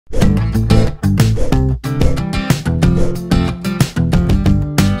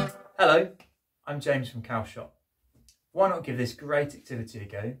I'm James from Calshot. Why not give this great activity a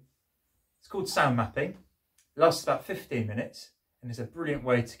go? It's called sound mapping. It lasts about 15 minutes and is a brilliant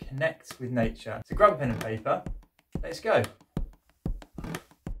way to connect with nature. So grab a pen and paper, let's go.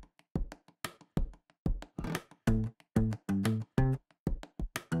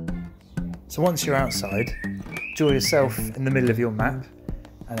 So once you're outside, draw yourself in the middle of your map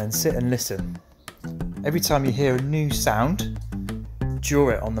and then sit and listen. Every time you hear a new sound, draw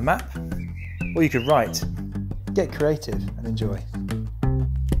it on the map, or you could write. Get creative and enjoy.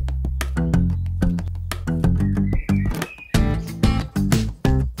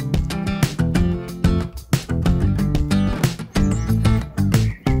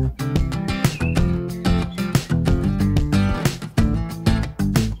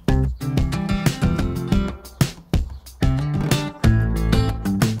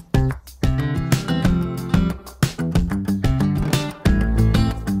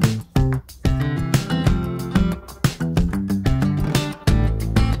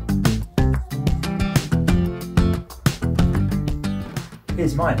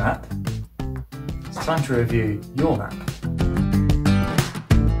 Here's my map. It's time to review your map.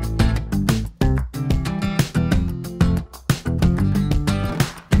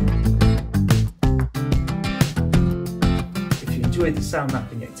 If you enjoyed the sound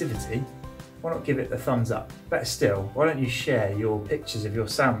mapping activity, why not give it a thumbs up? Better still, why don't you share your pictures of your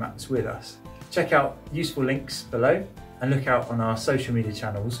sound maps with us? Check out useful links below and look out on our social media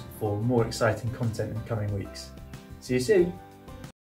channels for more exciting content in the coming weeks. See you soon.